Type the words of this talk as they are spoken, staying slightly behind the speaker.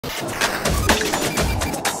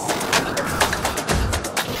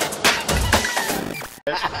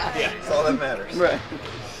Yeah, that's all that matters. Right.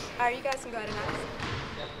 Are you guys can go ahead and ask?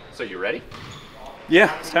 So you ready?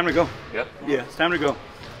 Yeah, it's time to go. Yep. Yeah, it's time to go.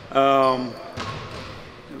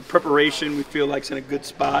 Preparation, we feel like, is in a good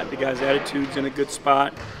spot. The guy's attitude's in a good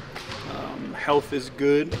spot. Health is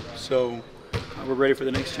good, so we're ready for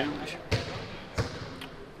the next challenge.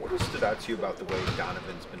 What has stood out to you about the way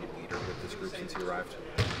Donovan's been a leader with this group since he arrived?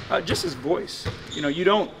 Just his voice. You know, you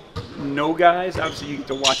don't know guys. Obviously, you get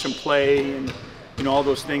to watch them play and, you know, all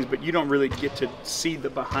those things, but you don't really get to see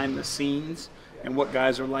the behind the scenes and what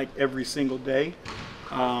guys are like every single day.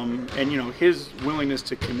 And, you know, his willingness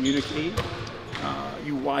to communicate.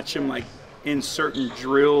 You watch him, like, in certain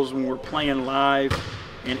drills when we're playing live,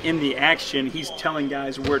 and in the action, he's telling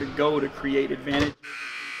guys where to go to create advantage.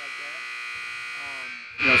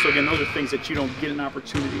 You know, so again, those are things that you don't get an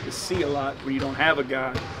opportunity to see a lot when you don't have a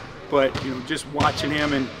guy. But, you know, just watching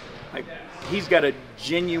him, and like, he's got a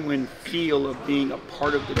genuine feel of being a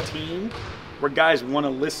part of the team where guys want to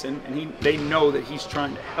listen, and they know that he's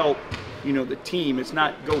trying to help, you know, the team. It's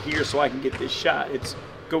not go here so I can get this shot. It's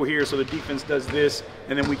go here so the defense does this,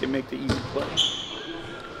 and then we can make the easy play.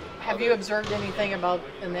 Have you observed anything about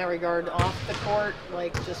in that regard off the court,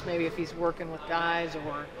 like just maybe if he's working with guys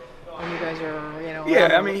or when you guys are, you know?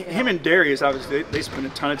 Yeah, I mean, him and Darius, obviously, they spend a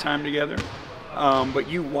ton of time together. But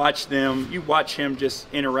you watch him just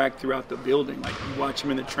interact throughout the building. Like, you watch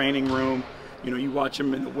him in the training room, you know, you watch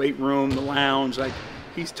him in the weight room, the lounge. Like,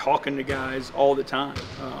 he's talking to guys all the time.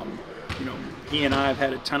 You know, he and I have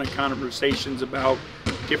had a ton of conversations about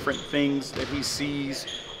different things that he sees,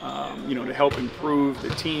 you know, to help improve the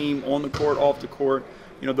team on the court, off the court,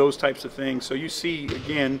 you know, those types of things. So you see,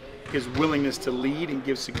 again, his willingness to lead and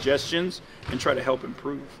give suggestions and try to help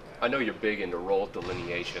improve. I know you're big into role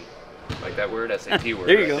delineation, like that word, SAT word.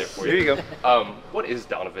 There you right go. There you go. What is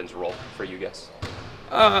Donovan's role for you guys?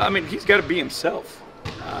 I mean, he's got to be himself.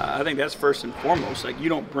 I think that's first and foremost. Like, you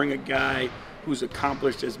don't bring a guy who's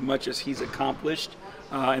accomplished as much as he's accomplished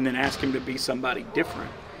and then ask him to be somebody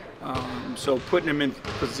different. So putting him in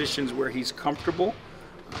positions where he's comfortable,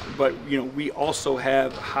 but, you know, we also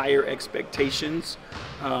have higher expectations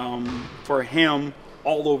for him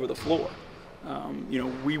all over the floor. You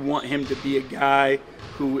know, we want him to be a guy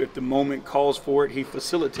who, if the moment calls for it, he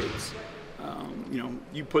facilitates. You know,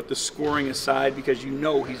 you put the scoring aside because you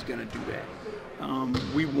know he's going to do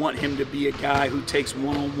that. We want him to be a guy who takes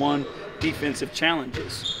one-on-one defensive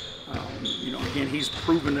challenges. You know, again, he's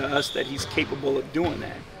proven to us that he's capable of doing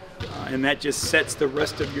that. And that just sets the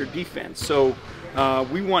rest of your defense. So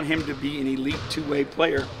we want him to be an elite two-way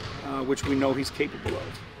player, which we know he's capable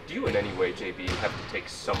of. Do you in any way, JB, have to take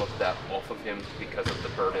some of that off of him because of the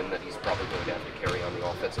burden that he's probably going to have to carry on the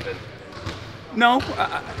offensive end? No,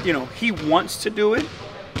 you know, he wants to do it.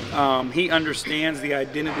 He understands the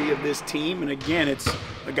identity of this team, and again, it's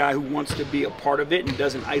a guy who wants to be a part of it and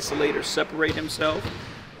doesn't isolate or separate himself.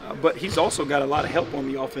 But he's also got a lot of help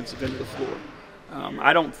on the offensive end of the floor.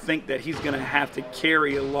 I don't think that he's going to have to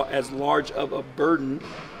carry as large of a burden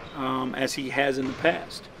as he has in the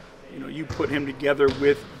past. You know, you put him together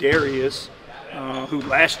with Darius, who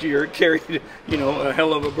last year carried, you know, a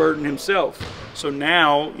hell of a burden himself. So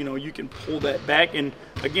now, you know, you can pull that back, and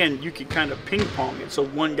again, you can kind of ping pong it. So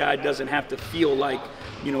one guy doesn't have to feel like,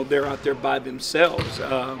 you know, they're out there by themselves.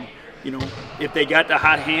 You know, if they got the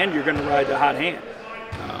hot hand, you're going to ride the hot hand.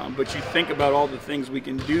 But you think about all the things we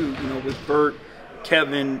can do, you know, with Bert,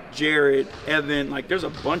 Kevin, Jared, Evan, like there's a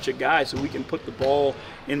bunch of guys who we can put the ball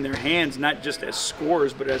in their hands, not just as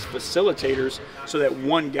scorers, but as facilitators, so that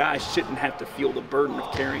one guy shouldn't have to feel the burden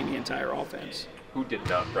of carrying the entire offense. Who did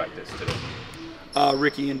not practice today?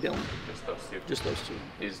 Ricky and Dylan. Just those two? Just those two.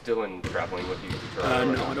 Is Dylan traveling with you?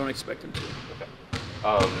 No, I don't expect him to.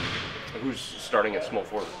 Okay. Who's starting at small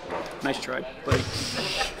forward? Nice try, buddy.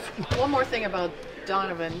 One more thing about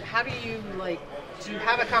Donovan. How do you, like, do you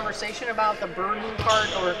have a conversation about the burden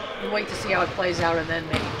part, or you wait to see how it plays out and then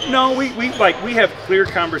maybe? No, we have clear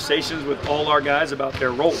conversations with all our guys about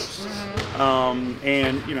their roles.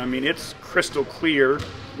 And, you know, I mean, it's crystal clear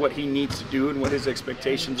what he needs to do and what his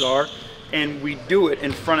expectations are. And we do it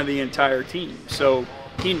in front of the entire team. So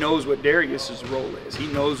he knows what Darius's role is. He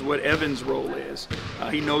knows what Evan's role is.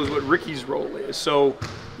 He knows what Ricky's role is. So,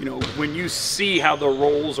 you know, when you see how the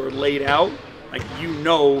roles are laid out, like, you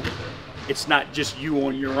know, it's not just you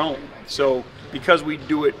on your own. So because we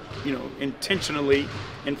do it, you know, intentionally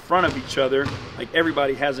in front of each other, like,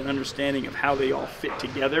 everybody has an understanding of how they all fit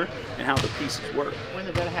together and how the pieces work. When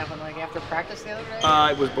did that happen? Like after practice the other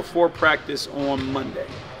day? It was before practice on Monday.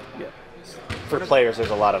 Yeah. for players, there's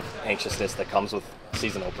a lot of anxiousness that comes with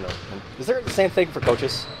season opener. And is there the same thing for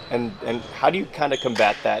coaches? And how do you kind of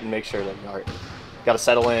combat that and make sure that, all right, got to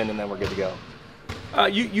settle in and then we're good to go?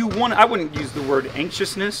 You want, I wouldn't use the word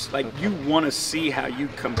anxiousness. Like, you want to see how you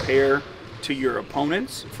compare to your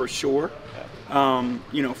opponents, for sure.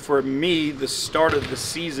 You know, for me, the start of the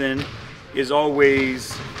season is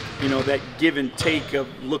always, you know, that give and take of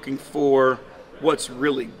looking for what's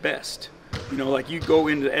really best. You know, like, you go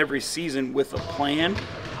into every season with a plan,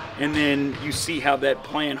 and then you see how that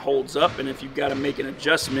plan holds up, and if you've got to make an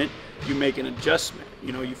adjustment, you make an adjustment.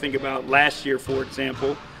 You know, you think about last year, for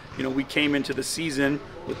example, you know, we came into the season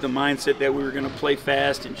with the mindset that we were going to play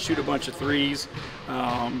fast and shoot a bunch of threes,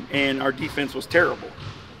 and our defense was terrible,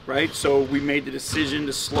 right? So we made the decision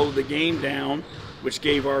to slow the game down, which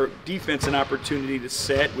gave our defense an opportunity to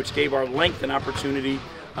set, which gave our length an opportunity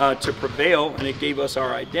to prevail, and it gave us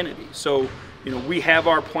our identity. So, you know, we have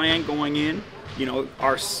our plan going in. You know,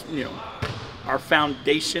 our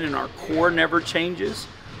foundation and our core never changes.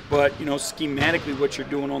 But, you know, schematically what you're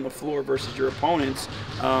doing on the floor versus your opponents,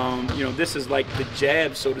 you know, this is like the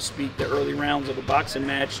jab, so to speak, the early rounds of a boxing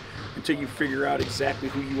match until you figure out exactly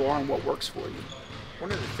who you are and what works for you.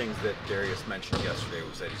 One of the things that Darius mentioned yesterday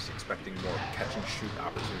was that he's expecting more catch and shoot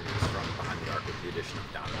opportunities from behind the arc with the addition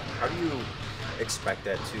of Donovan. How do you expect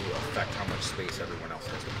that to affect how much space everyone else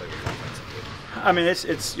has to play with offensively? I mean,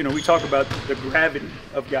 it's you know, we talk about the gravity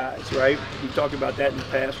of guys, right? We talked about that in the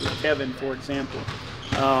past with Kevin, for example.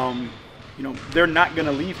 You know, they're not going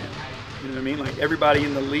to leave him. You know what I mean? Like, everybody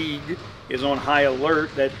in the league is on high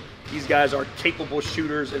alert that these guys are capable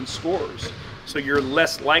shooters and scorers. So you're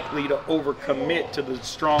less likely to overcommit to the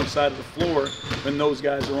strong side of the floor when those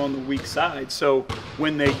guys are on the weak side. So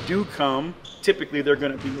when they do come, typically they're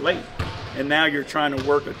going to be late. And now you're trying to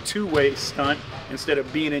work a two-way stunt instead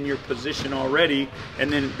of being in your position already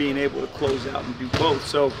and then being able to close out and do both.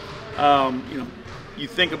 So, you know, you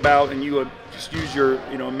think about and you just use your,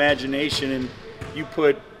 you know, imagination, and you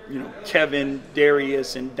put, you know, Kevin,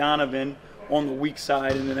 Darius, and Donovan on the weak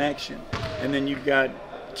side in an action. And then you've got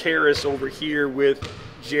Karis over here with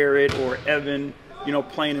Jarrett or Evan, you know,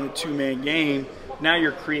 playing in a two-man game. Now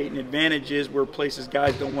you're creating advantages where places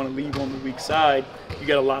guys don't want to leave on the weak side. You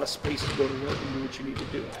got a lot of space to go to work and do what you need to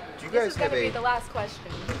do. Do you This guys is going have to be the last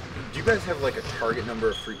question. Do you guys have like a target number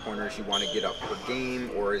of three-pointers you want to get up per game,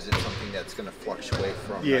 or is it something that's going to fluctuate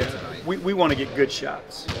from night to night? We want to get good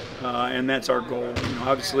shots, and that's our goal. You know,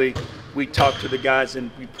 obviously, we talk to the guys and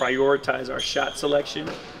we prioritize our shot selection,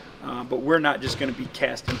 but we're not just going to be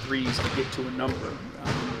casting threes to get to a number.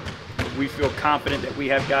 We feel confident that we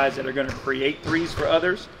have guys that are going to create threes for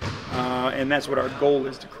others, and that's what our goal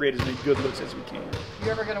is, to create as many good looks as we can. You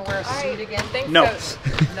ever going to wear a suit again? No.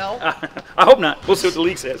 No? I hope not. We'll see what the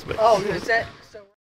league says. But. Oh, is that